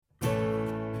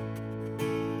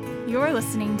You're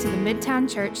listening to the Midtown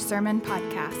Church Sermon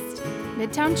Podcast.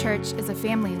 Midtown Church is a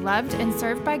family loved and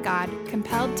served by God,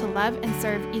 compelled to love and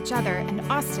serve each other and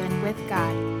Austin with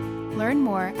God. Learn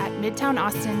more at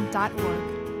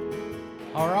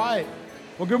midtownaustin.org. All right.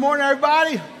 Well, good morning,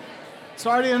 everybody.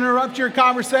 Sorry to interrupt your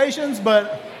conversations,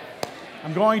 but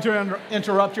I'm going to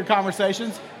interrupt your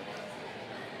conversations.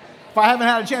 If I haven't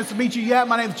had a chance to meet you yet,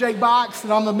 my name is Jake Box,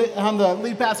 and I'm the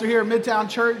lead pastor here at Midtown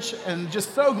Church, and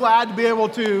just so glad to be able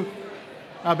to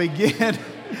begin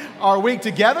our week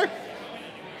together.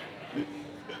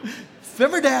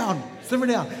 Simmer down.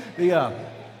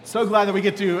 So glad that we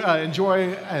get to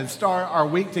enjoy and start our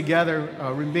week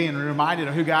together, being reminded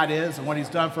of who God is and what He's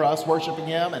done for us, worshiping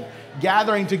Him and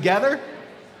gathering together.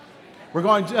 We're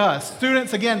going to,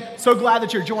 students, again, so glad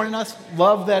that you're joining us.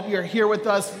 Love that you're here with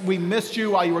us. We missed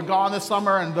you while you were gone this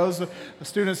summer, and those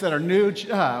students that are new,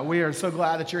 we are so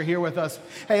glad that you're here with us.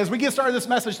 Hey, as we get started this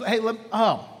message, hey, let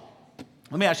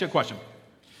me ask you a question.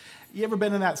 You ever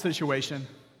been in that situation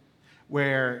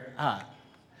where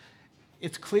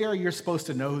it's clear you're supposed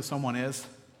to know who someone is?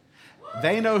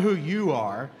 They know who you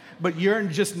are, but you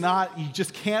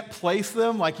just can't place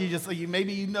them.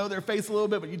 Maybe you know their face a little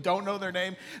bit, but you don't know their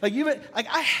name.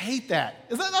 I hate that.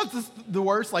 Is that not just the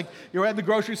worst? Like, you're at the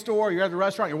grocery store, you're at the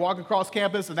restaurant, you're walking across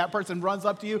campus, and that person runs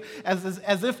up to you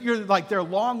as if you're like their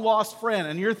long-lost friend,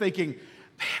 and you're thinking,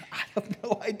 man, I have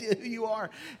no idea who you are.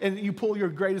 And you pull your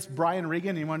greatest Brian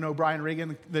Regan. You want to know Brian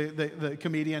Regan, the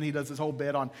comedian? He does this whole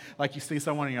bit on, like, you see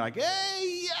someone and you're like,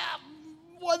 hey, yeah,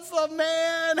 what's up,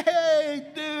 man? Hey,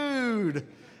 dude.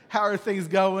 How are things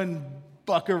going,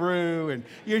 buckaroo? And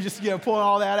you're just, pulling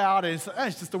all that out. And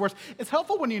it's just the worst. It's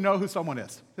helpful when you know who someone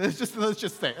is. Let's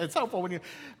just say it's helpful when you.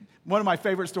 One of my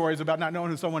favorite stories about not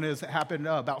knowing who someone is happened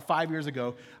about 5 years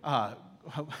ago.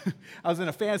 I was in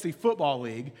a fantasy football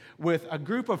league with a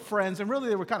group of friends, and really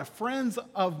they were kind of friends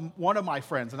of one of my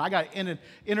friends, and I got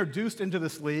introduced into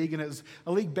this league, and it was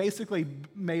a league basically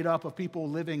made up of people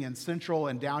living in central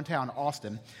and downtown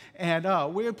Austin, and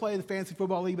we would play the fantasy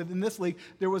football league, but in this league,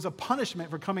 there was a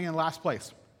punishment for coming in last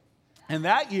place. And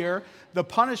that year, the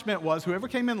punishment was whoever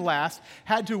came in last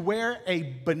had to wear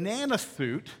a banana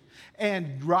suit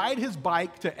and ride his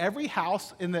bike to every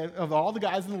house of all the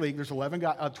guys in the league. There's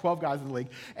 12 guys in the league.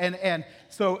 And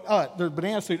so the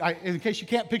banana suit, in case you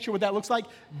can't picture what that looks like,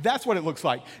 that's what it looks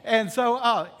like. And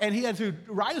so and he had to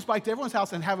ride his bike to everyone's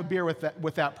house and have a beer with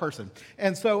that person.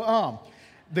 And so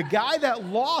the guy that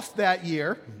lost that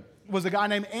year was a guy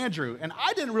named Andrew. And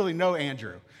I didn't really know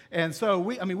Andrew. And so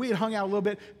we had hung out a little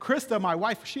bit. Krista, my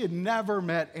wife, she had never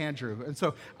met Andrew. And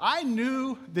so I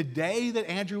knew the day that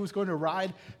Andrew was going to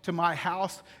ride to my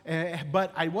house,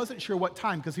 but I wasn't sure what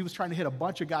time because he was trying to hit a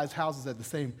bunch of guys' houses at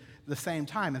the same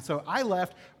time. And so I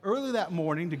left early that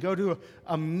morning to go to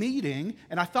a meeting,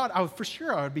 and I thought I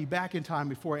would be back in time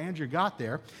before Andrew got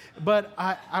there, but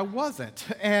I wasn't.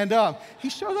 And he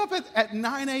showed up at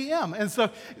 9 a.m. And so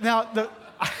now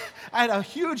I had a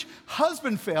huge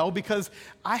husband fail because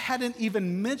I hadn't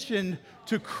even mentioned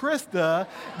to Krista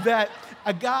that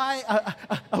a guy,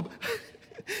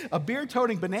 a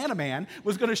beer-toting banana man,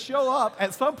 was going to show up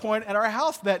at some point at our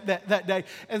house that day.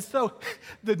 And so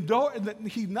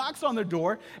he knocks on the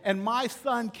door, and my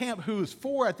son, Camp, who's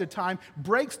 4 at the time,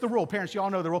 breaks the rule. Parents, you all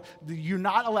know the rule. You're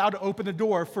not allowed to open the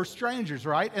door for strangers,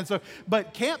 right? And so,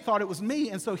 but Camp thought it was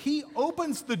me, and so he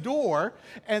opens the door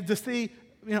and to see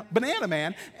Banana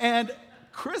Man, and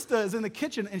Krista is in the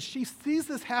kitchen, and she sees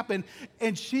this happen,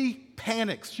 and she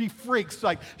panics. She freaks.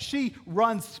 Like, she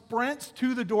runs, sprints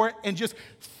to the door, and just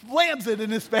slams it in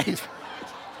his face.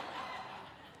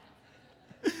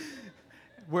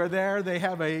 Where there, they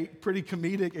have a pretty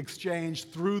comedic exchange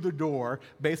through the door,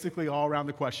 basically all around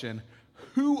the question,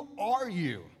 who are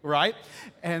you, right?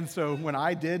 And so when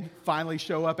I did finally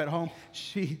show up at home,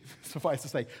 she, suffice to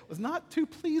say, was not too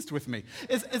pleased with me.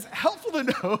 It's helpful to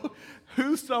know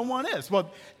who someone is.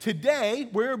 Well, today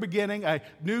we're beginning a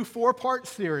new 4-part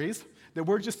series that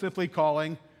we're just simply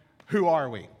calling Who Are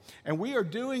We? And we are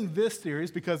doing this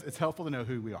series because it's helpful to know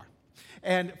who we are.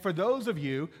 And for those of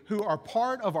you who are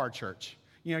part of our church,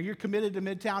 you're committed to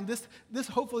Midtown, this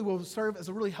hopefully will serve as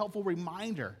a really helpful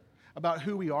reminder about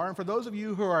who we are. And for those of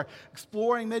you who are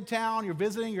exploring Midtown, you're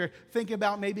visiting, you're thinking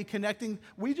about maybe connecting,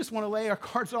 we just want to lay our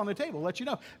cards on the table, let you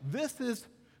know this is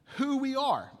who we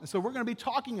are. And so we're going to be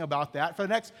talking about that for the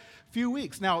next few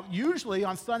weeks. Now, usually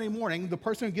on Sunday morning, the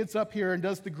person who gets up here and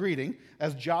does the greeting,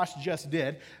 as Josh just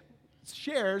did,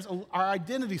 shares our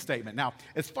identity statement. Now,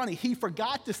 it's funny, he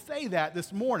forgot to say that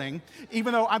this morning,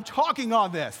 even though I'm talking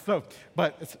on this.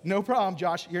 But it's no problem,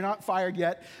 Josh, you're not fired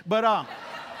yet. But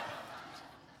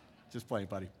just playing,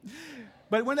 buddy.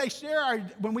 But when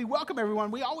when we welcome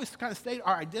everyone, we always kind of state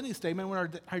our identity statement. When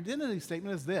our identity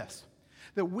statement is this,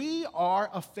 that we are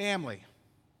a family,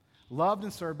 loved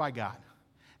and served by God,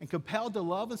 and compelled to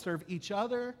love and serve each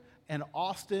other and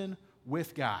Austin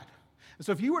with God. And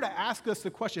so if you were to ask us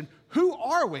the question, who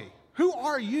are we? Who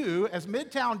are you as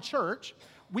Midtown Church?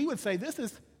 We would say this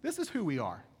is who we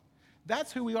are.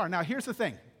 That's who we are. Now, here's the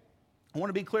thing. I want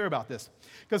to be clear about this,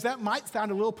 because that might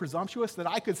sound a little presumptuous that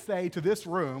I could say to this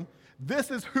room,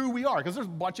 this is who we are, because there's a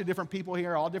bunch of different people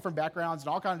here, all different backgrounds and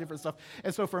all kinds of different stuff.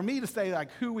 And so for me to say like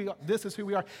who we are, this is who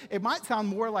we are, it might sound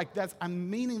more like I'm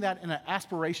meaning that in an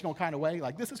aspirational kind of way,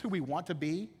 like this is who we want to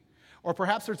be. Or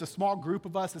perhaps there's a small group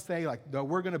of us that say like, no,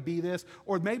 we're going to be this.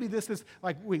 Or maybe this is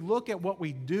like we look at what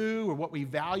we do or what we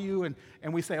value and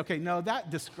we say, okay, no,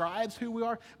 that describes who we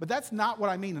are. But that's not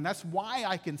what I mean. And that's why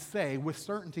I can say with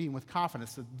certainty and with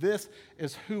confidence that this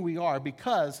is who we are,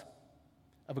 because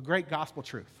of a great gospel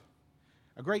truth,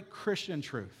 a great Christian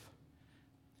truth.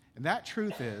 And that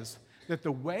truth is that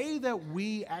the way that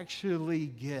we actually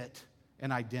get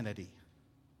an identity,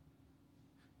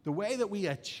 the way that we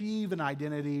achieve an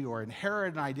identity or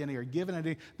inherit an identity or give an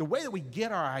identity, the way that we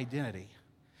get our identity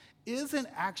isn't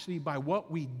actually by what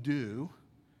we do,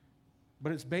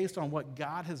 but it's based on what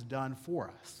God has done for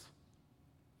us.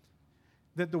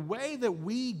 That the way that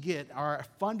we get our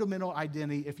fundamental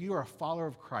identity, if you are a follower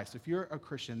of Christ, if you're a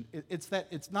Christian,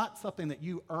 it's not something that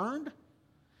you earned,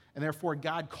 and therefore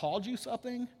God called you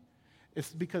something.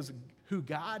 It's because who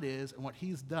God is and what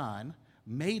He's done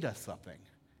made us something.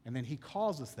 And then He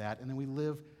calls us that, and then we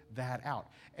live that out.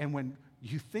 And when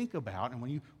you think about and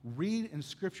when you read in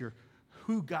Scripture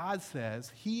who God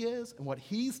says He is and what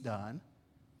He's done,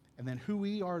 and then who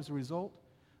we are as a result,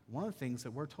 one of the things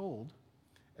that we're told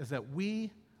is that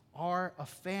we are a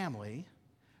family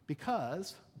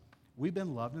because we've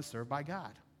been loved and served by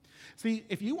God. See,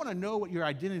 if you want to know what your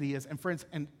identity is, and friends,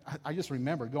 and I just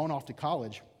remember going off to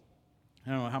college. I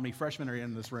don't know how many freshmen are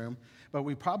in this room, but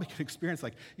we probably could experience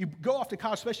like you go off to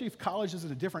college, especially if college is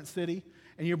in a different city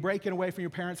and you're breaking away from your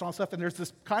parents and all stuff. And there's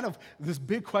this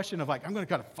big question of like, I'm going to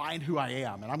kind of find who I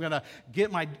am, and I'm going to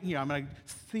get I'm going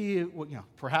to see,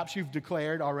 perhaps you've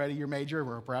declared already your major,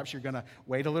 or perhaps you're going to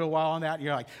wait a little while on that. And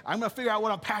you're like, I'm going to figure out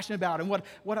what I'm passionate about and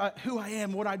who I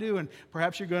am, what I do. And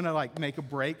perhaps you're going to like make a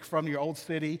break from your old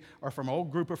city or from an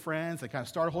old group of friends and kind of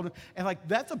start a whole new, and like,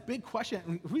 that's a big question.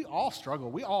 And we all struggle.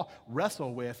 We all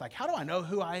wrestle with, like, how do I know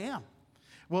who I am?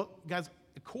 Well, guys,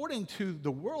 according to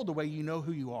the world, the way you know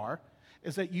who you are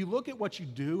is that you look at what you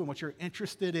do and what you're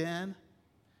interested in,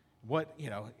 what,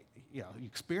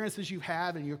 experiences you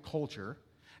have in your culture,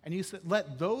 and you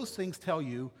let those things tell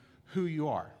you who you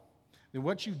are. That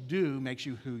what you do makes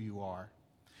you who you are.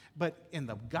 But in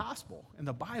the gospel, in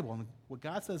the Bible, and what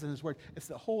God says in His Word, it's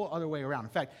the whole other way around. In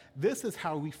fact, this is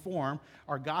how we form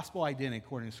our gospel identity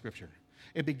according to Scripture.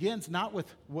 It begins not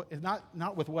with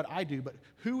what I do, but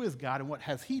who is God and what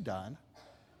has He done.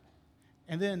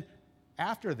 And then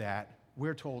after that,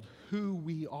 we're told who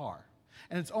we are.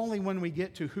 And it's only when we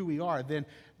get to who we are, then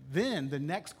the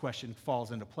next question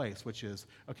falls into place, which is,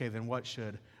 okay, then what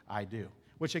should I do?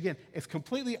 Which, again, is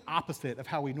completely opposite of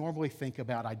how we normally think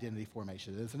about identity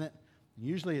formation, isn't it?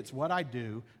 Usually it's what I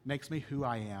do makes me who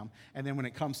I am. And then when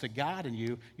it comes to God and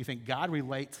you think God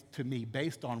relates to me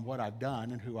based on what I've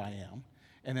done and who I am.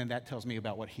 And then that tells me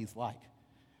about what He's like.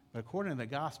 But according to the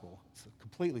gospel, it's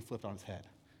completely flipped on its head.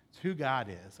 It's who God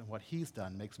is and what He's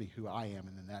done makes me who I am,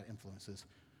 and then that influences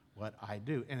what I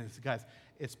do. And guys,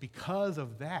 it's because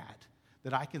of that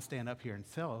I can stand up here and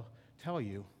tell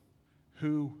you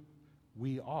who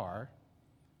we are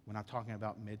when I'm talking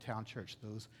about Midtown Church,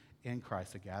 those in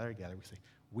Christ that gather together. We say,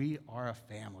 we are a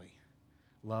family,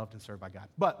 loved and served by God.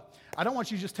 But I don't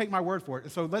want you to just take my word for it.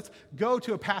 So let's go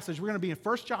to a passage. We're going to be in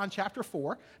 1 John chapter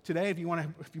 4 today. If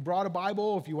you brought a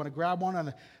Bible, if you want to grab one on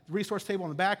the resource table in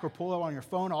the back or pull it on your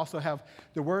phone, I also have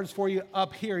the words for you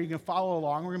up here. You can follow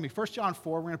along. We're going to be 1 John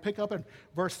 4. We're going to pick up in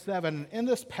verse 7. And in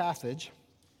this passage,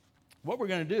 what we're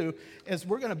going to do is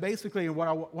we're going to basically, and what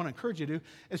I want to encourage you to do,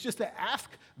 is just to ask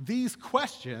these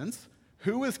questions.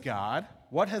 Who is God?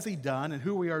 What has He done? And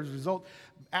who we are as a result?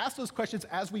 Ask those questions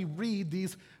as we read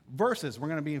these verses. We're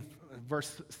going to be in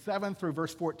verse 7 through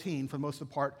verse 14 for the most of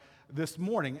the part this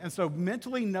morning. And so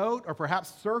mentally note or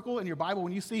perhaps circle in your Bible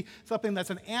when you see something that's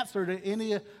an answer to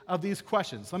any of these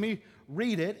questions. Let me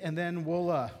read it, and then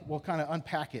we'll kind of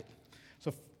unpack it.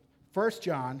 So 1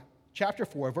 John chapter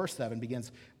 4, verse 7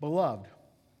 begins, Beloved,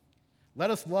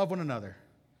 let us love one another.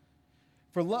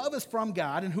 For love is from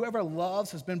God, and whoever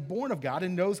loves has been born of God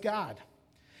and knows God.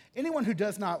 Anyone who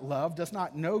does not love does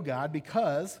not know God,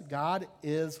 because God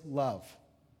is love.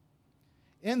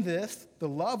 In this, the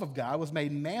love of God was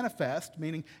made manifest,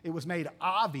 meaning it was made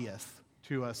obvious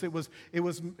to us. It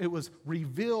was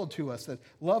revealed to us. That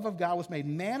love of God was made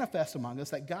manifest among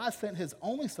us, that God sent his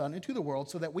only Son into the world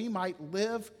so that we might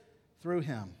live through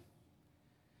him.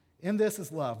 In this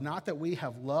is love, not that we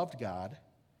have loved God,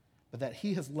 but that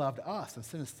he has loved us and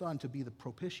sent his Son to be the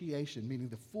propitiation, meaning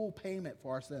the full payment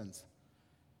for our sins.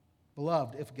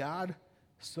 Beloved, if God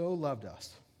so loved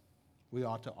us, we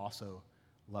ought to also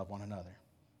love one another.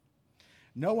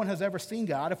 No one has ever seen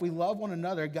God. If we love one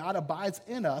another, God abides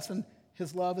in us, and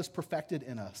his love is perfected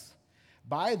in us.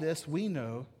 By this we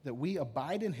know that we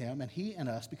abide in him and he in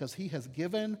us, because he has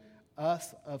given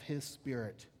us of his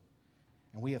Spirit.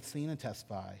 And we have seen and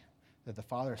testify that the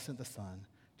Father has sent the Son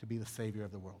to be the Savior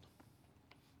of the world.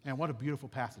 And what a beautiful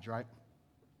passage, right?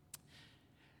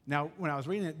 Now, when I was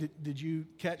reading it, did you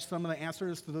catch some of the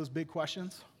answers to those big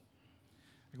questions?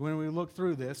 When we look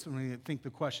through this and we think the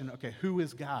question, okay, who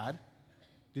is God?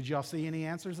 Did y'all see any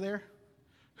answers there?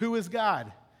 Who is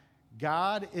God?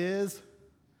 God is,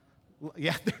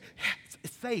 yeah,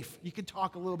 it's safe. You can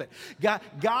talk a little bit.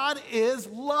 God is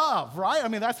love, right? I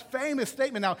mean, that's a famous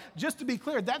statement. Now, just to be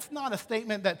clear, that's not a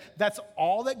statement that's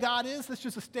all that God is. That's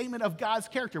just a statement of God's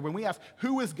character. When we ask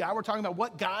who is God, we're talking about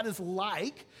what God is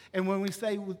like. And when we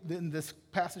say in this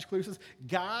passage clearly says,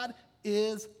 God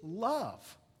is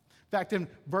love. In fact, in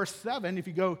verse 7, if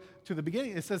you go to the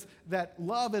beginning, it says that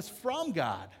love is from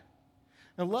God.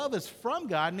 And love is from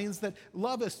God means that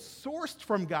love is sourced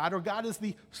from God, or God is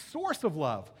the source of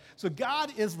love. So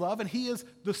God is love, and he is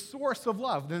the source of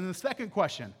love. Then the second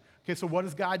question, okay, so what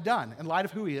has God done? In light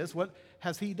of who he is, what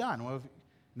has he done? Well,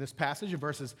 in this passage, in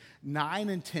verses 9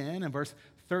 and 10 and verse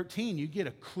 13, you get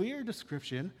a clear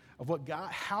description of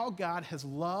how God has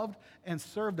loved and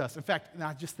served us. In fact, and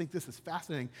I just think this is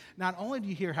fascinating. Not only do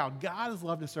you hear how God has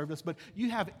loved and served us, but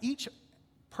you have each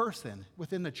person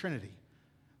within the Trinity,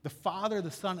 the Father,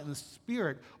 the Son, and the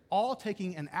Spirit, all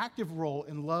taking an active role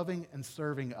in loving and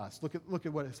serving us. Look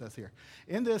at what it says here.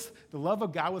 In this, the love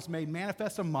of God was made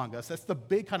manifest among us. That's the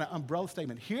big kind of umbrella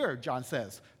statement. Here, John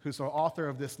says, who's the author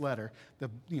of this letter, the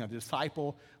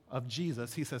disciple of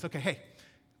Jesus, he says, okay, hey,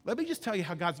 let me just tell you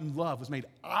how God's love was made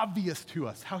obvious to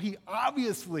us, how he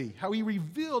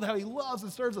revealed how he loves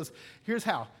and serves us. Here's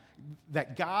how.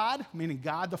 That God, meaning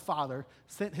God the Father,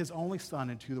 sent his only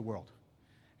Son into the world.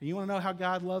 And you want to know how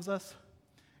God loves us?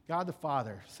 God the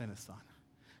Father sent his Son.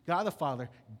 God the Father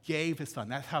gave his Son.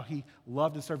 That's how he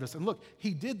loved and served us. And look,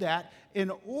 he did that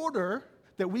in order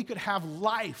that we could have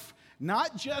life.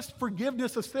 Not just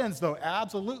forgiveness of sins, though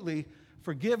absolutely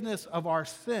forgiveness of our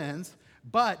sins,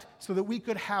 but so that we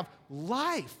could have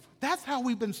life. That's how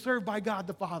we've been served by God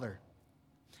the Father.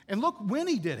 And look when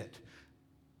he did it.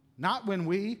 Not when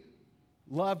we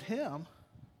loved him,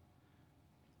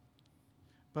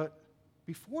 but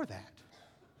before that.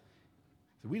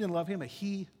 So we didn't love him, but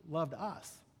he loved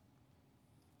us.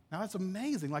 Now that's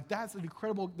amazing. Like that's an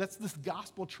incredible, that's this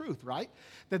gospel truth, right?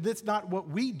 That it's not what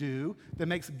we do that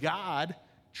makes God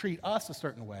treat us a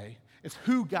certain way. It's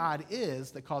who God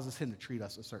is that causes him to treat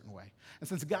us a certain way. And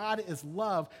since God is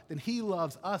love, then he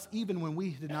loves us even when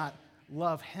we did not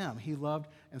love him. He loved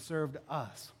and served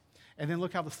us. And then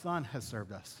look how the Son has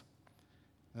served us.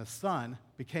 The Son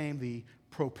became the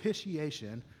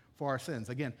propitiation for our sins.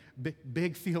 Again,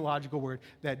 big theological word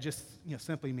that just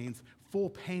simply means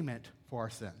full payment for our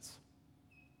sins.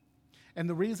 And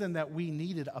the reason that we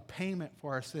needed a payment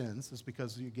for our sins is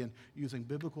because, again, using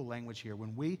biblical language here,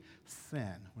 when we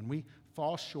sin, when we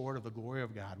fall short of the glory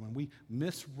of God, when we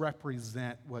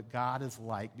misrepresent what God is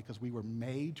like because we were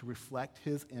made to reflect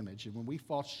his image, and when we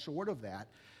fall short of that,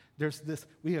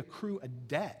 we accrue a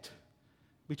debt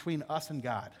between us and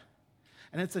God.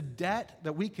 And it's a debt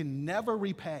that we can never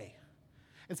repay.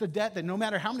 It's a debt that no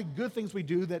matter how many good things we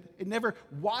do, that it never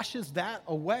washes that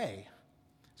away.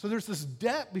 So there's this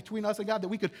debt between us and God that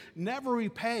we could never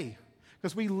repay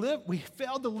because we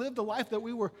failed to live the life that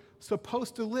we were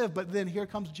supposed to live. But then here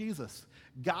comes Jesus,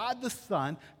 God the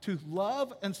Son, to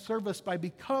love and serve us by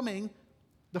becoming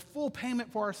the full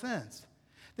payment for our sins.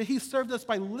 That he served us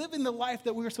by living the life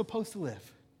that we were supposed to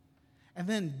live. And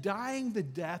then dying the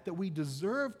death that we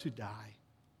deserve to die.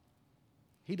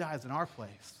 He dies in our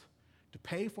place to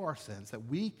pay for our sins, that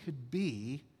we could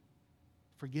be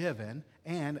forgiven,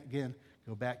 and again,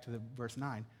 go back to the verse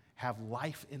 9, have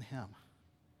life in him.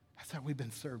 That's how we've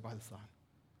been served by the Son.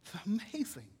 It's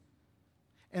amazing.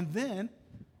 And then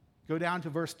go down to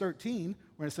verse 13,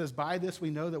 where it says, by this we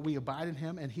know that we abide in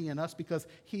him and he in us, because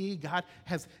he, God,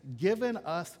 has given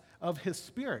us of his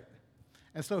Spirit.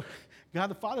 And so God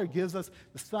the Father gives us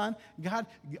the Son. God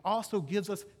also gives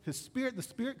us His Spirit. The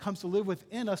Spirit comes to live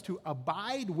within us, to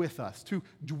abide with us, to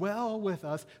dwell with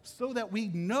us, so that we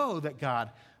know that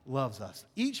God loves us.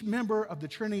 Each member of the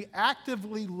Trinity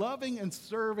actively loving and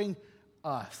serving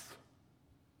us.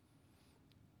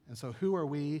 And so who are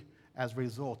we as a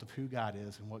result of who God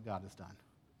is and what God has done?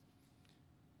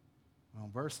 Well,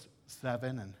 verse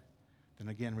 7, and then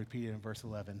again repeated in verse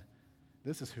 11,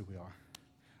 this is who we are.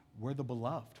 We're the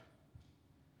beloved.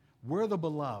 We're the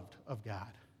beloved of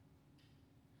God.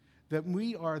 That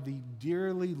we are the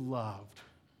dearly loved.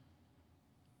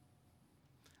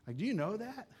 Like, do you know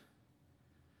that?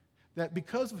 That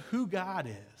because of who God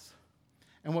is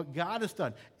and what God has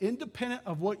done, independent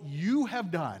of what you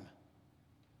have done,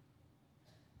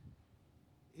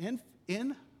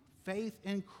 in faith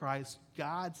in Christ,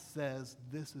 God says,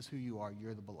 this is who you are.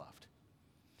 You're the beloved.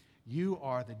 You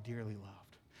are the dearly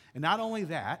loved. And not only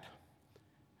that,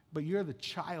 but you're the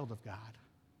child of God.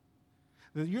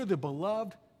 You're the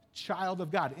beloved child of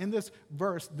God. In this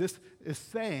verse, this is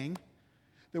saying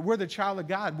that we're the child of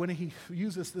God when he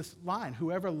uses this line,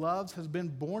 whoever loves has been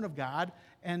born of God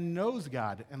and knows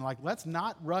God. And let's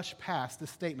not rush past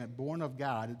this statement, born of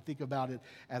God, and think about it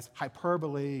as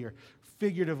hyperbole or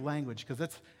figurative language,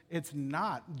 because it's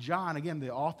not. John, again,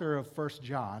 the author of 1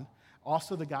 John,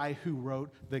 also the guy who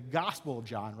wrote the Gospel of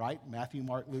John, right? Matthew,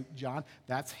 Mark, Luke, John,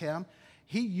 that's him.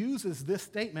 He uses this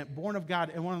statement, born of God,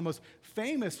 in one of the most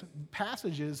famous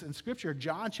passages in Scripture,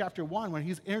 John chapter 1, when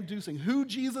he's introducing who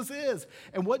Jesus is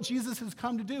and what Jesus has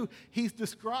come to do. He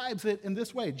describes it in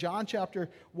this way. John chapter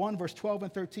 1, verse 12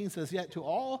 and 13 says, yet to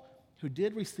all who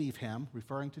did receive him,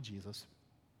 referring to Jesus,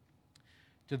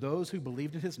 to those who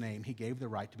believed in his name, he gave the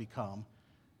right to become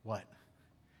what?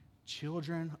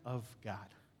 Children of God.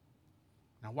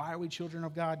 Now, why are we children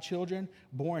of God? Children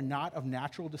born not of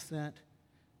natural descent,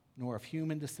 nor of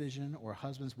human decision or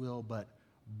husband's will, but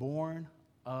born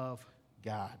of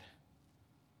God.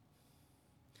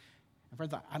 And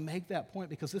friends, I make that point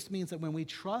because this means that when we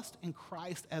trust in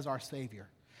Christ as our Savior,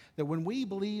 that when we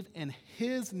believe in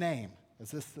his name, as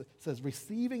this says,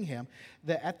 receiving him,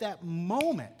 that at that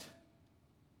moment,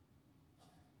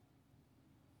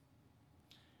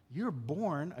 you're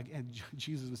born, again,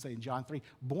 Jesus would say in John 3,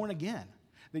 born again.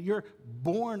 That you're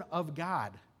born of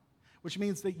God, which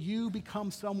means that you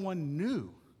become someone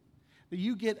new, that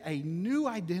you get a new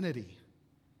identity,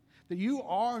 that you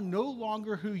are no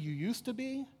longer who you used to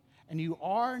be, and you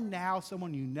are now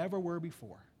someone you never were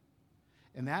before.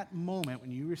 In that moment,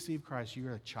 when you receive Christ,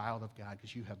 you're a child of God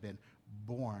because you have been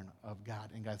born of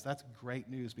God. And guys, that's great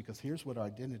news because here's what our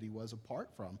identity was apart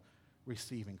from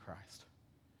receiving Christ.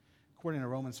 According to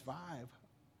Romans 5,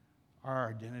 our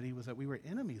identity was that we were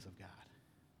enemies of God.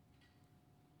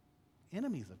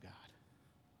 Enemies of God.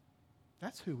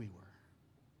 That's who we were.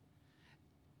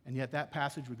 And yet that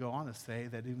passage would go on to say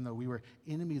that even though we were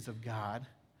enemies of God,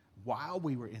 while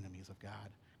we were enemies of God,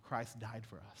 Christ died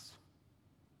for us.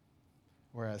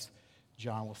 Whereas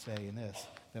John will say in this,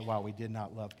 that while we did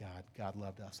not love God, God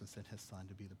loved us and sent his Son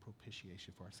to be the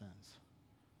propitiation for our sins.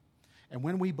 And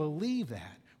when we believe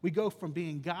that, we go from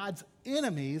being God's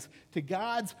enemies to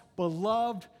God's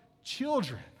beloved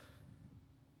children.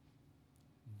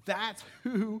 That's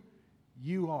who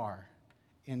you are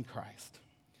in Christ.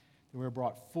 We're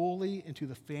brought fully into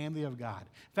the family of God.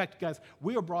 In fact, guys,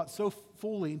 we are brought so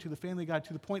fully into the family of God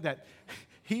to the point that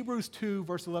Hebrews 2,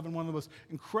 verse 11, one of the most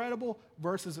incredible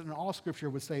verses in all Scripture,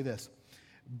 would say this: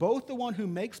 both the one who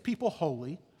makes people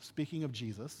holy, speaking of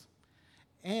Jesus,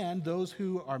 and those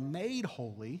who are made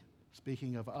holy,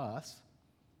 speaking of us,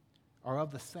 are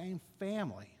of the same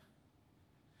family.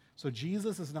 So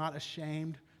Jesus is not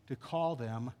ashamed to call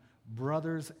them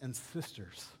brothers and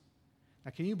sisters.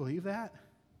 Now, can you believe that?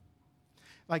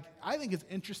 I think it's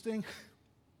interesting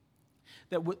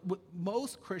that what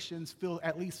most Christians feel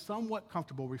at least somewhat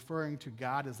comfortable referring to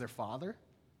God as their father,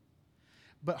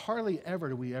 but hardly ever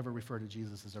do we ever refer to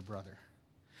Jesus as our brother.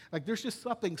 There's just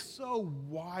something so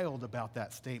wild about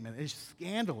that statement. It's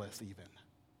scandalous even.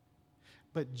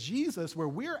 But Jesus, where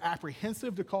we're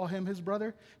apprehensive to call him his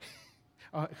brother,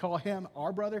 call him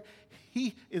our brother,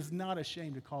 he is not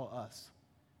ashamed to call us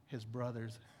his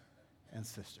brothers and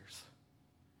sisters.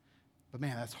 But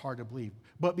man, that's hard to believe.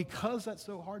 But because that's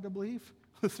so hard to believe,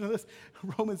 listen to this,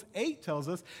 Romans 8 tells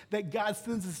us that God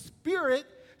sends his Spirit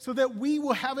so that we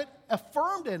will have it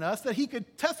affirmed in us, that he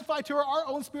could testify to our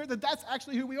own spirit that that's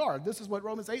actually who we are. This is what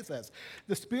Romans 8 says.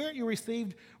 The Spirit you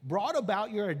received brought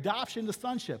about your adoption to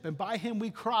sonship, and by him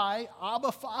we cry,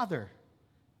 Abba, Father.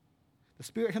 The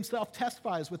Spirit himself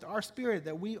testifies with our spirit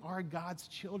that we are God's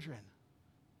children.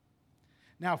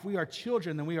 Now, if we are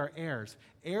children, then we are heirs.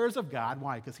 Heirs of God.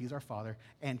 Why? Because he's our Father.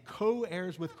 And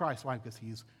co-heirs with Christ. Why? Because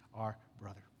he's our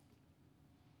brother.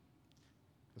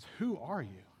 Because who are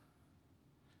you?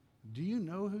 Do you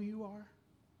know who you are?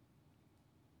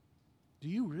 Do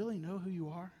you really know who you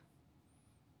are?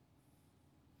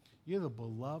 You're the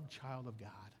beloved child of God.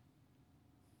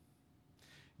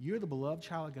 You're the beloved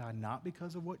child of God not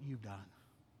because of what you've done,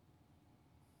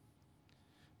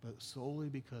 but solely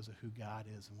because of who God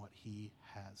is and what he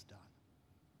has done.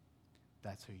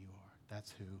 That's who you are.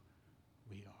 That's who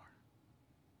we are.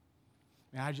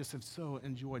 And I just have so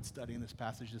enjoyed studying this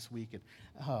passage this week and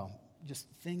just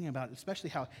thinking about it, especially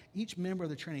how each member of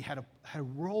the Trinity had a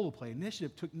role to play,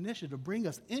 took initiative to bring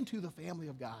us into the family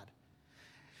of God.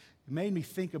 It made me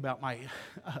think about my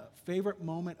favorite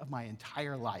moment of my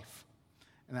entire life.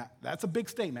 And that's a big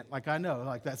statement, I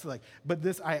know,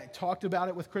 but I talked about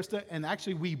it with Krista, and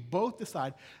actually we both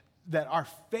decided that our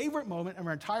favorite moment of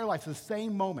our entire life is the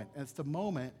same moment, and it's the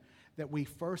moment that we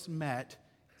first met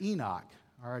Enoch,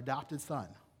 our adopted son.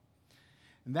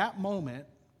 And that moment,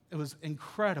 it was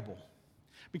incredible,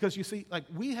 because you see,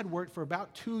 we had worked for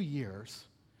about 2 years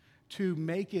to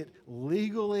make it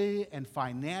legally and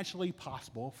financially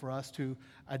possible for us to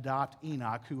adopt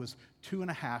Enoch, who was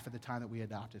 2.5 at the time that we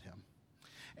adopted him.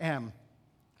 And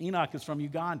Enoch is from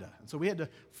Uganda. And so we had to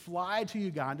fly to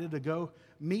Uganda to go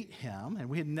meet him. And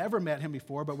we had never met him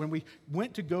before, but when we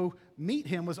went to go meet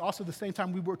him was also the same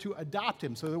time we were to adopt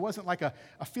him. So there wasn't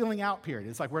a feeling out period.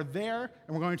 It's we're there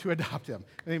and we're going to adopt him.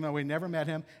 And even though we never met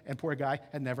him, and poor guy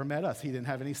had never met us. He didn't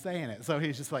have any say in it. So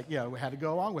he's just we had to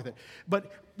go along with it.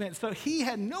 But so he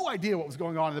had no idea what was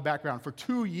going on in the background for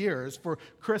 2 years for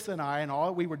Chris and I, and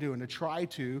all we were doing to try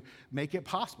to make it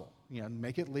possible.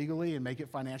 Make it legally and make it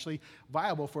financially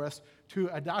viable for us to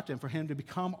adopt him, for him to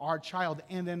become our child.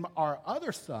 And then our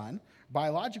other son,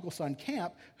 biological son,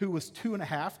 Camp, who was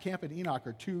 2.5, Camp and Enoch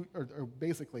are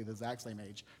basically the exact same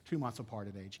age, 2 months apart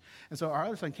in age. And so our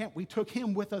other son, Camp, we took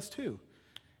him with us too.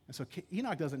 And so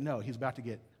Enoch doesn't know he's about to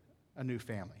get a new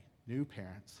family, new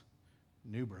parents,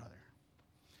 new brother.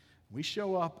 We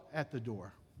show up at the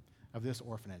door of this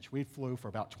orphanage. We flew for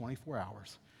about 24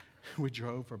 hours. We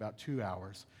drove for about 2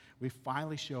 hours. We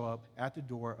finally show up at the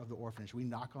door of the orphanage. We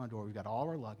knock on the door. We've got all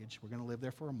our luggage. We're going to live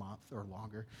there for a month or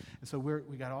longer. And so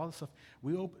we got all this stuff.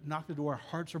 We knock the door. Our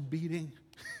hearts are beating.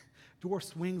 Door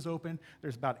swings open.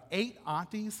 There's about 8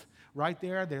 aunties right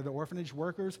there. They're the orphanage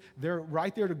workers. They're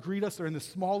right there to greet us. They're in this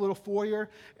small little foyer.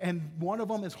 And one of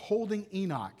them is holding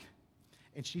Enoch.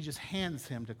 And she just hands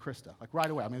him to Krista, right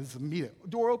away. This is immediate.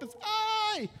 Door opens.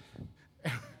 Hi!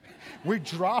 We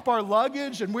drop our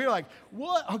luggage, and we're like,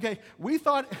 what? Okay, we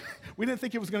didn't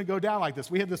think it was going to go down like this.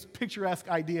 We had this picturesque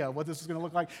idea of what this was going to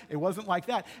look like. It wasn't like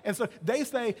that. And so they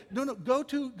say, no, go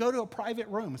to a private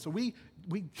room. So we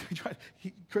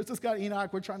Krista's got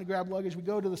Enoch. We're trying to grab luggage. We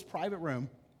go to this private room,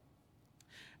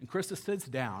 and Krista sits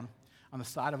down on the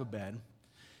side of a bed,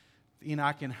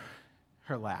 Enoch in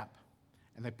her lap,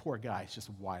 and the poor guy is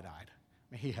just wide-eyed.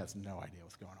 He has no idea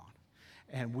what's going on.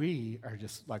 And we are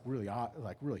just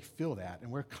really feel that. And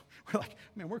we're like,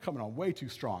 man, we're coming on way too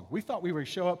strong. We thought we were going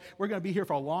to show up. We're going to be here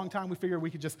for a long time. We figured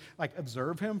we could just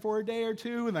observe him for a day or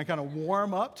two and then kind of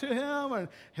warm up to him and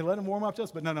let him warm up to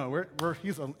us. But no,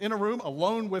 he's in a room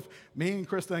alone with me and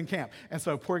Krista and Camp. And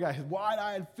so poor guy, he's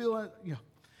wide-eyed, feeling,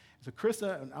 So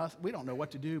Krista and us, we don't know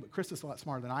what to do, but Krista's a lot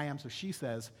smarter than I am. So she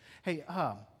says, hey,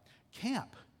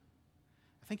 Camp,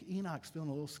 I think Enoch's feeling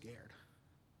a little scared.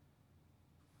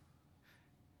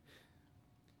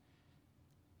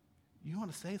 You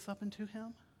want to say something to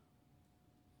him?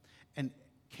 And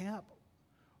Camp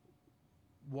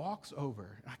walks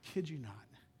over, I kid you not.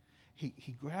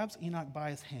 He grabs Enoch by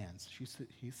his hands.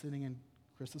 He's sitting in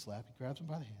Krista's lap. He grabs him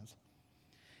by the hands.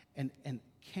 And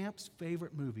Camp's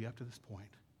favorite movie up to this point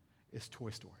is Toy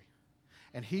Story.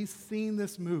 And he's seen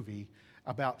this movie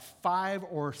about 5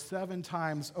 or 7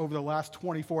 times over the last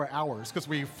 24 hours because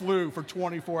we flew for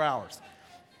 24 hours.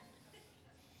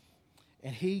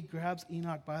 And he grabs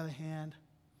Enoch by the hand,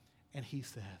 and he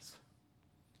says,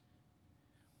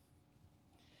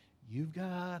 you've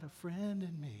got a friend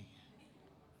in me.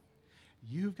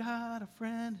 You've got a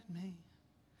friend in me.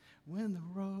 When the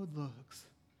road looks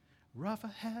rough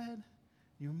ahead,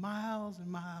 you're miles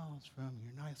and miles from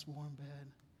your nice warm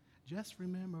bed. Just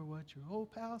remember what your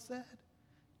old pal said.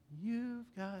 You've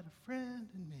got a friend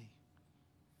in me.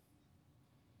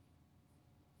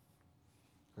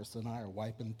 Krista and I are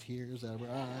wiping tears out of our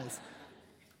eyes.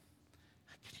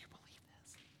 Can you believe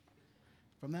this?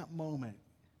 From that moment,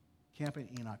 Camp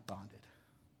and Enoch bonded.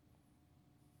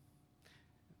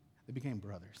 They became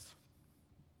brothers.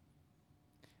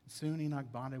 Soon Enoch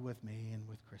bonded with me and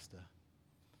with Krista.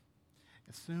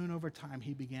 And soon over time,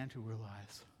 he began to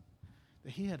realize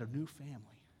that he had a new family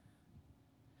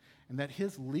and that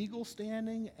his legal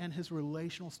standing and his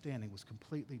relational standing was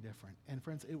completely different. And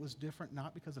friends, it was different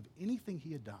not because of anything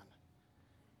he had done.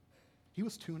 He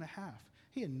was 2.5.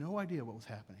 He had no idea what was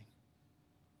happening.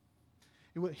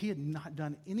 He had not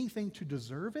done anything to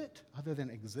deserve it other than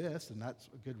exist, and that's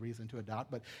a good reason to adopt,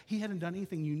 but he hadn't done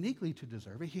anything uniquely to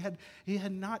deserve it. He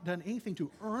had not done anything to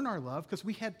earn our love because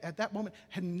we had, at that moment,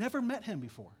 had never met him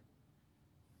before.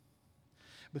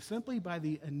 But simply by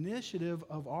the initiative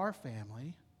of our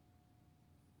family,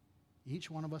 each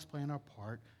one of us playing our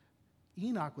part,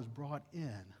 Enoch was brought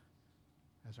in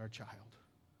as our child.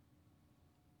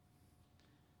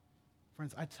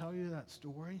 Friends, I tell you that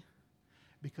story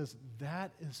because that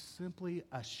is simply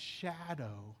a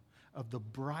shadow of the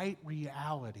bright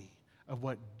reality of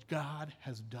what God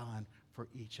has done for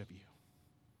each of you.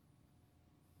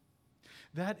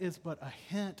 That is but a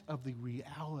hint of the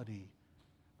reality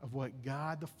of what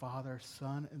God the Father,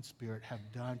 Son, and Spirit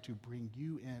have done to bring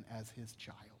you in as his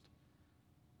child.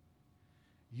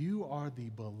 You are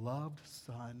the beloved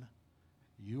son,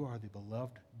 you are the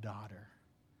beloved daughter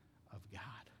of God.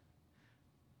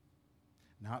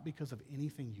 Not because of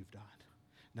anything you've done,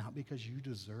 not because you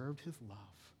deserved his love,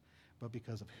 but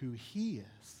because of who he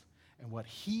is and what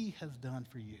he has done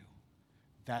for you.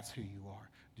 That's who you are.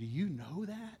 Do you know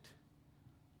that?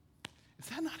 Is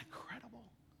that not incredible?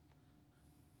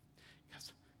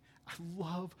 Because I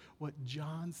love what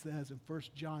John says in 1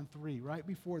 John 3, right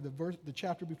before the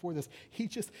chapter before this. He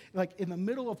just, like in the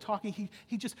middle of talking,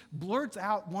 he just blurts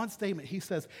out one statement. He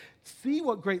says, "See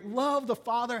what great love the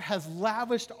Father has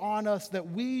lavished on us that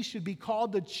we should be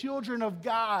called the children of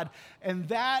God. And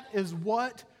that is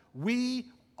what we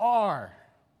are."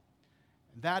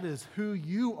 And that is who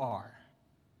you are.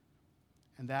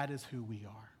 And that is who we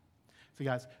are. So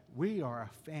guys, we are a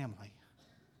family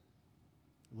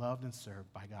loved and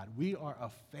served by God. We are a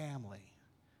family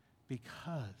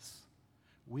because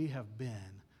we have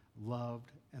been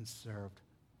loved and served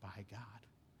by God.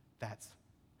 That's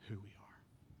who we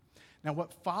are. Now,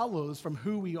 what follows from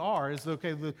who we are is,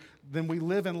 okay, then we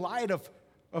live in light of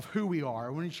who we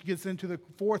are. When she gets into the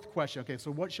fourth question, okay,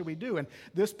 so what should we do? And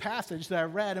this passage that I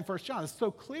read in 1 John is so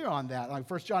clear on that. Like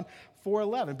 1 John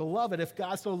 4:11, "Beloved, if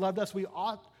God so loved us, we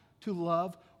ought to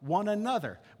love one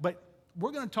another." But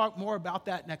we're going to talk more about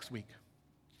that next week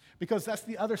because that's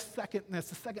the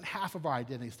second half of our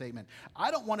identity statement.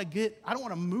 I don't want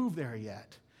to move there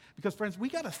yet because, friends, we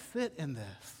got to sit in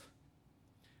this.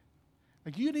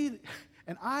 Like you need,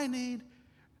 and I need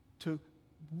to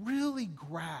really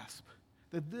grasp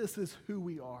that this is who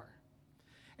we are.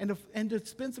 And to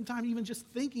spend some time even just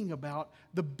thinking about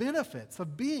the benefits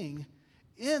of being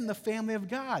in the family of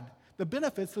God, the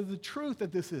benefits of the truth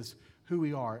that this is who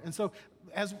we are. And so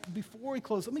before we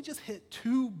close, let me just hit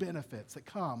two benefits that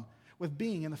come with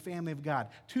being in the family of God.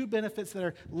 Two benefits that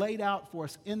are laid out for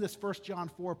us in this 1 John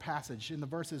 4 passage in the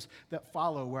verses that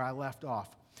follow where I left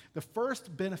off. The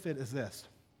first benefit is this,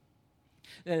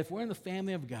 that if we're in the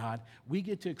family of God, we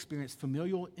get to experience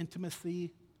familial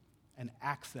intimacy and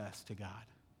access to God.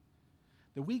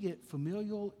 That we get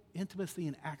familial intimacy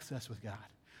and access with God.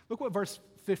 Look what verse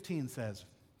 15 says.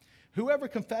 "Whoever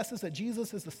confesses that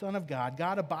Jesus is the Son of God,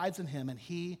 God abides in him and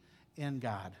he in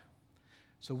God.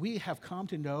 So we have come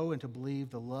to know and to believe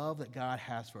the love that God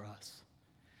has for us.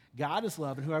 God is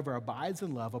love, and whoever abides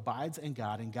in love abides in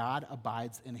God, and God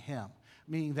abides in him."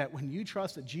 Meaning that when you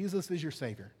trust that Jesus is your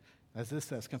Savior, as this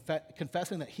says,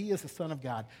 confessing that he is the Son of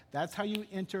God, that's how you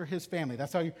enter his family.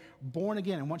 That's how you're born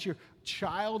again. And once you're a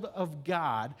child of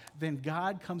God, then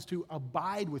God comes to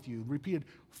abide with you. Repeated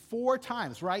 4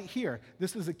 times right here.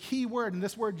 This is a key word, and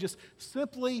this word just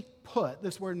simply put,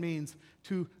 this word means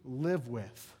to live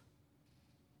with,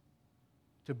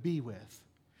 to be with.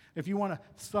 If you want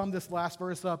to sum this last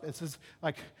verse up, it says,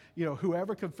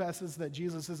 whoever confesses that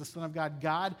Jesus is the Son of God,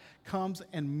 God comes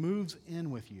and moves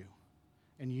in with you.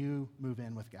 And you move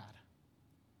in with God.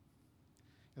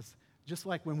 It's just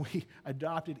like when we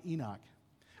adopted Enoch,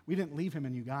 we didn't leave him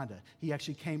in Uganda. He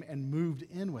actually came and moved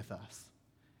in with us.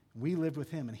 We lived with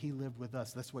him and he lived with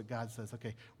us. That's what God says.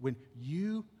 Okay, when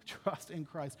you trust in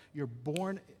Christ, you're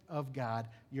born of God,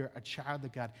 you're a child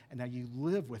of God, and now you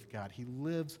live with God. He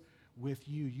lives with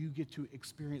you. You get to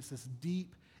experience this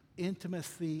deep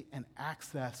intimacy and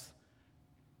access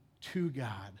to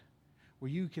God, where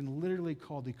you can literally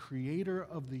call the creator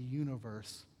of the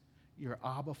universe your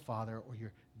Abba Father or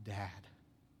your dad.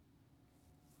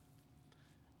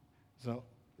 So,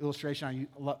 illustration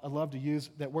I love to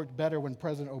use that worked better when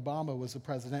President Obama was the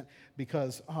president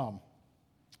because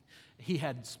he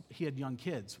had young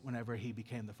kids whenever he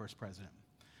became the first president.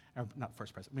 or not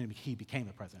first president, I mean, he became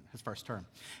the president, his first term.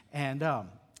 And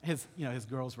his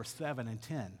girls were 7 and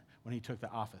 10 when he took the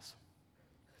office.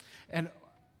 And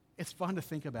it's fun to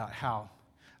think about how,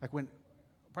 like when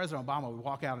President Obama would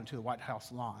walk out into the White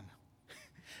House lawn,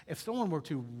 if someone were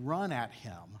to run at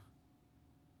him,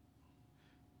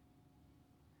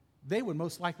 they would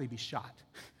most likely be shot,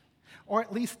 or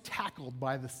at least tackled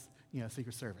by the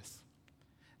Secret Service,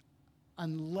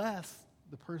 unless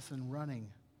the person running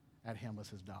at him was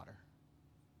his daughter,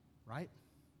 right?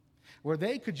 Where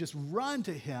they could just run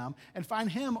to him and find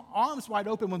him arms wide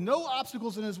open with no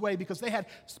obstacles in his way because they had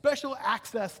special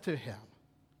access to him.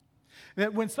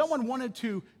 That when someone wanted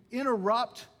to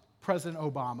interrupt President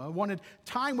Obama, wanted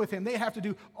time with him, they'd have to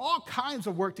do all kinds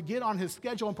of work to get on his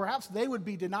schedule, and perhaps they would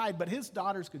be denied, but his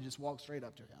daughters could just walk straight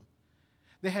up to him.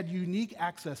 They had unique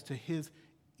access to his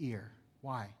ear.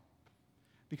 Why?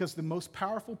 Because the most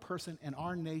powerful person in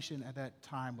our nation at that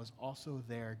time was also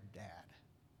their dad.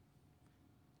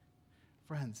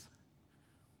 Friends,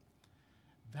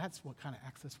 that's what kind of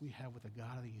access we have with the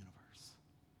God of the universe,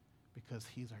 because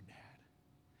he's our dad,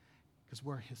 because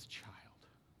we're his child.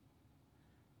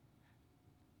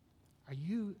 Are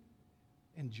you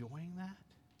enjoying that?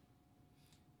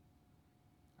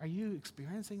 Are you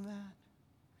experiencing that?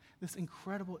 This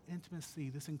incredible intimacy,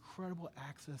 this incredible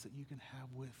access that you can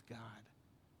have with God.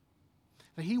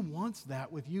 That he wants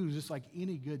that with you, just like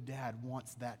any good dad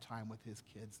wants that time with his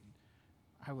kids.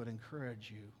 I would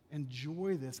encourage you,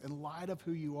 enjoy this in light of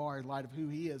who you are, in light of who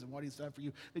he is and what he's done for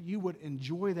you, that you would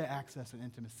enjoy the access and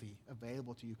intimacy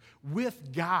available to you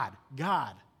with God.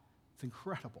 God, it's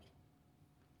incredible.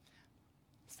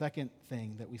 Second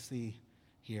thing that we see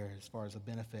here as far as a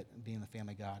benefit of being the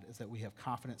family of God is that we have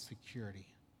confident security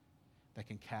that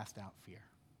can cast out fear.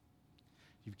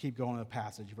 If you keep going to the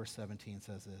passage, verse 17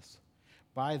 says this,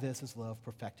 "By this is love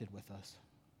perfected with us,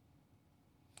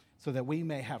 so that we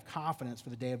may have confidence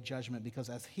for the day of judgment, because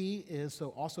as he is, so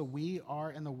also we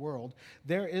are in the world.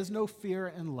 There is no fear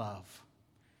in love,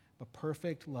 but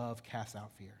perfect love casts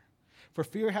out fear. For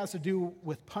fear has to do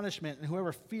with punishment, and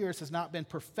whoever fears has not been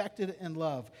perfected in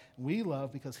love. We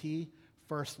love because he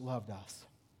first loved us."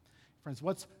 Friends,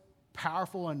 what's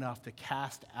powerful enough to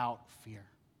cast out fear?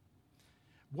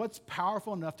 What's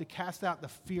powerful enough to cast out the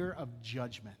fear of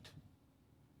judgment?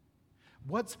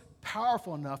 What's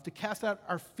powerful enough to cast out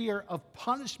our fear of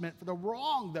punishment for the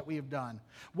wrong that we have done?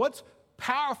 What's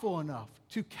powerful enough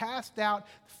to cast out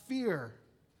fear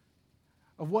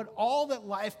of what all that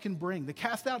life can bring, to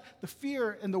cast out the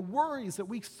fear and the worries that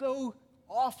we so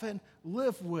often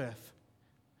live with?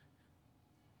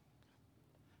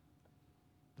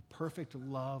 The perfect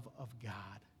love of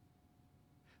God.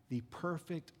 The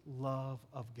perfect love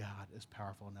of God is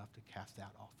powerful enough to cast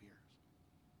out all fears.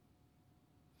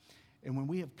 And when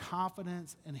we have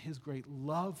confidence in his great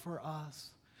love for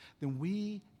us, then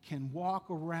we can walk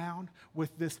around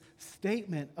with this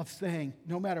statement of saying,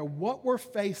 no matter what we're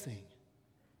facing,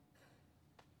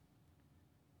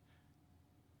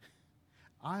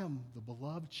 I am the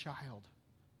beloved child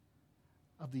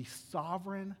of the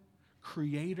sovereign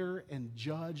creator and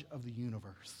judge of the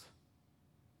universe.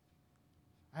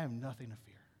 I have nothing to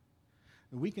fear.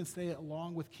 And we can say it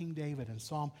along with King David in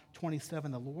Psalm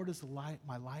 27, "The Lord is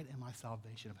my light and my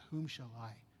salvation. Of whom shall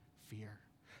I fear?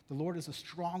 The Lord is a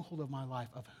stronghold of my life.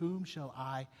 Of whom shall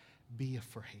I be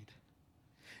afraid?"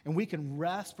 And we can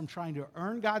rest from trying to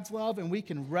earn God's love, and we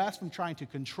can rest from trying to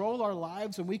control our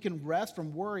lives, and we can rest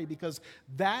from worry, because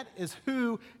that is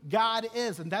who God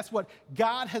is, and that's what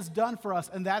God has done for us,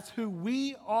 and that's who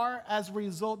we are as a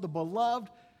result, the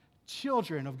beloved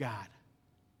children of God.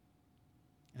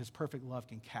 And his perfect love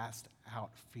can cast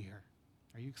out fear.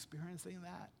 Are you experiencing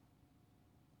that?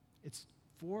 It's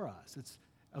for us. It's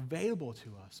available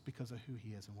to us because of who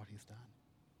he is and what he's done.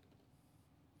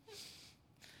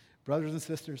 Brothers and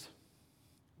sisters,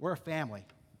 we're a family.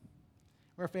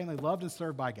 We're a family loved and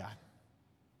served by God.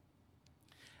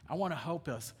 I want to help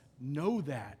us know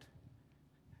that.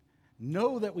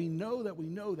 Know that we know that we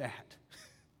know that.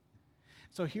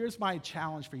 So here's my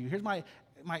challenge for you. Here's my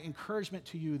encouragement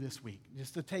to you this week,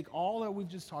 just to take all that we've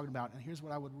just talked about, and here's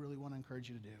what I would really want to encourage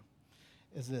you to do,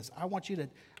 is this. I want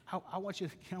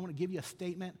to give you a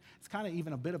statement. It's kind of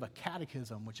even a bit of a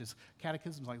catechism, which is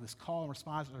catechisms like this call and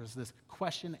response, or is this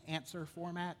question-answer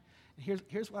format. And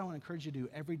here's what I want to encourage you to do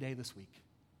every day this week.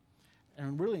 And I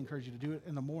really encourage you to do it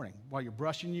in the morning while you're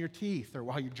brushing your teeth, or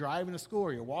while you're driving to school,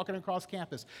 or you're walking across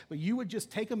campus. But you would just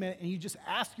take a minute and you just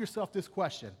ask yourself this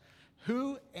question: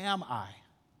 who am I?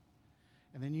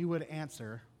 And then you would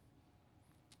answer,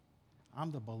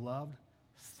 I'm the beloved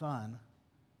Son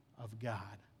of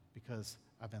God, because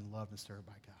I've been loved and served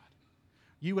by God.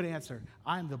 you would answer,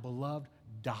 I'm the beloved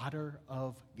daughter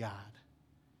of God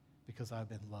because I've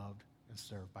been loved and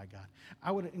served by God.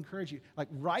 I would encourage you,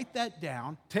 write that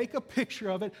down, take a picture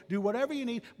of it, do whatever you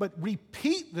need, but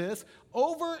repeat this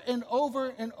over and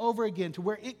over and over again to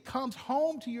where it comes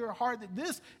home to your heart that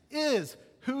this is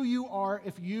who you are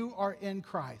if you are in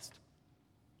Christ.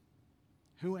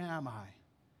 Who am I?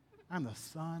 I'm the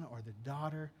son or the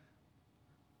daughter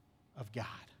of God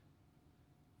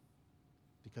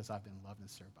because I've been loved and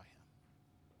served by him.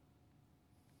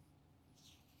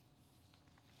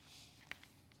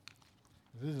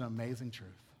 This is an amazing truth.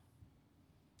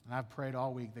 And I've prayed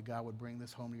all week that God would bring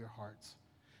this home to your hearts.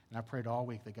 And I prayed all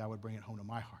week that God would bring it home to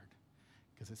my heart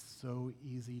because it's so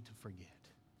easy to forget.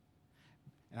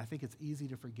 And I think it's easy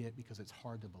to forget because it's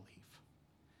hard to believe.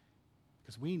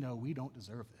 Because we know we don't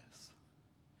deserve this.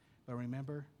 But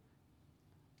remember,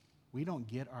 we don't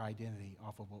get our identity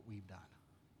off of what we've done.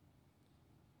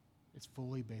 It's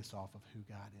fully based off of who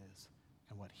God is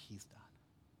and what he's done.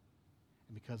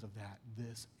 And because of that,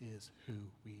 this is who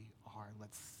we are.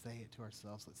 Let's say it to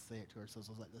ourselves. Let's say it to ourselves.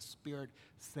 Let's let the Spirit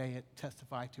say it,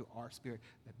 testify to our spirit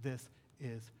that this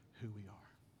is who we are.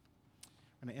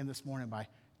 I'm going to end this morning by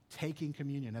taking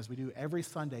communion, as we do every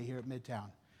Sunday here at Midtown.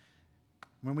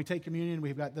 When we take communion,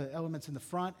 we've got the elements in the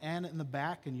front and in the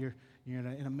back, and you're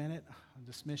in a minute, I'll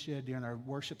dismiss you during our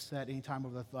worship set. Anytime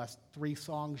over the last 3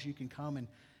 songs, you can come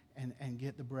and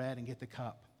get the bread and get the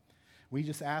cup. We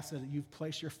just ask that you've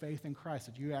placed your faith in Christ,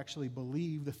 that you actually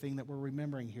believe the thing that we're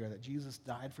remembering here, that Jesus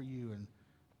died for you and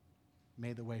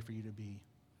made the way for you to be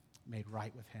made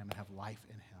right with him and have life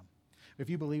in him. If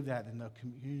you believe that, then the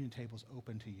communion table is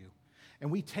open to you.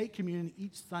 And we take communion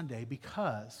each Sunday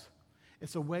because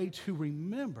it's a way to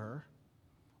remember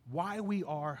why we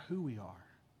are who we are.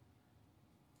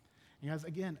 And guys,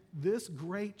 again, this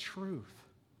great truth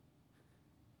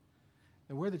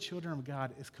that we're the children of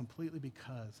God is completely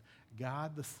because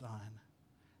God the Son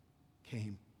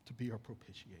came to be our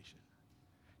propitiation,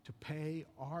 to pay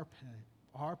our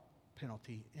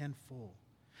penalty in full.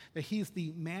 That he's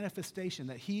the manifestation,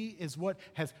 that he is what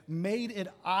has made it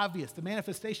obvious, the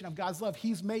manifestation of God's love.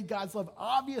 He's made God's love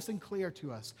obvious and clear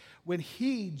to us when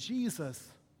he, Jesus,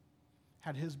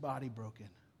 had his body broken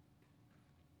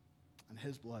and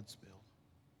his blood spilled.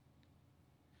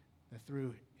 That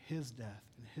through his death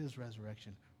and his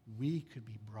resurrection, we could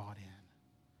be brought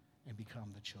in and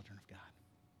become the children of God.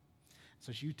 So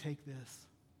as you take this,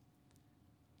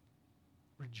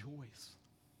 rejoice.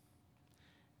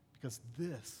 Because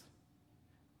this,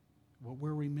 what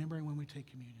we're remembering when we take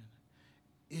communion,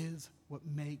 is what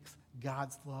makes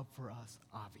God's love for us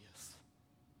obvious.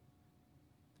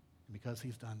 And because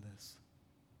he's done this,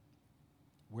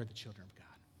 we're the children of God.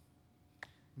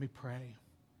 Let me pray,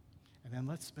 and then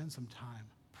let's spend some time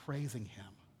praising him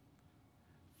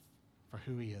for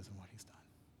who he is and what he's done.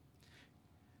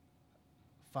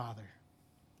 Father,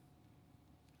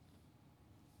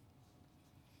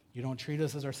 you don't treat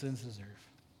us as our sins deserve.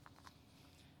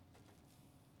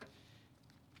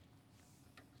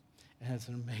 And it's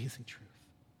an amazing truth.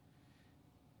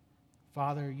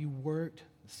 Father, you worked,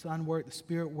 the Son worked, the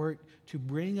Spirit worked to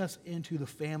bring us into the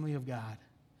family of God,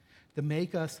 to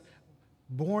make us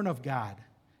born of God,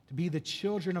 to be the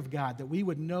children of God, that we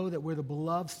would know that we're the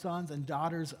beloved sons and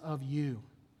daughters of you,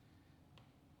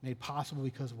 made possible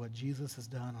because of what Jesus has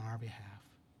done on our behalf.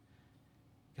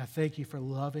 God, thank you for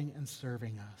loving and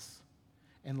serving us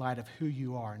in light of who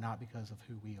you are, not because of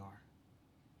who we are.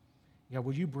 God,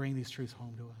 would you bring these truths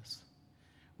home to us?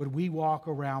 Would we walk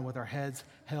around with our heads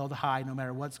held high no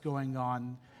matter what's going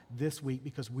on this week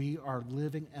because we are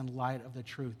living in light of the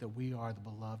truth that we are the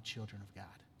beloved children of God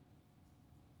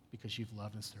because you've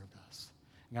loved and served us.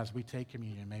 And as we take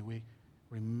communion, may we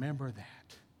remember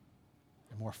that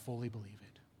and more fully believe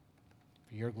it.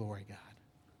 For your glory, God,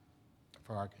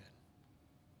 for our good.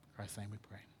 In Christ's name we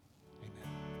pray.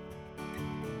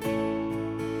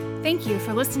 Amen. Thank you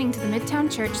for listening to the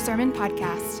Midtown Church Sermon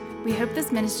Podcast. We hope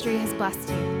this ministry has blessed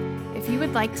you. If you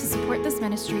would like to support this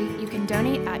ministry, you can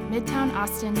donate at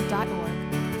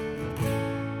midtownaustin.org.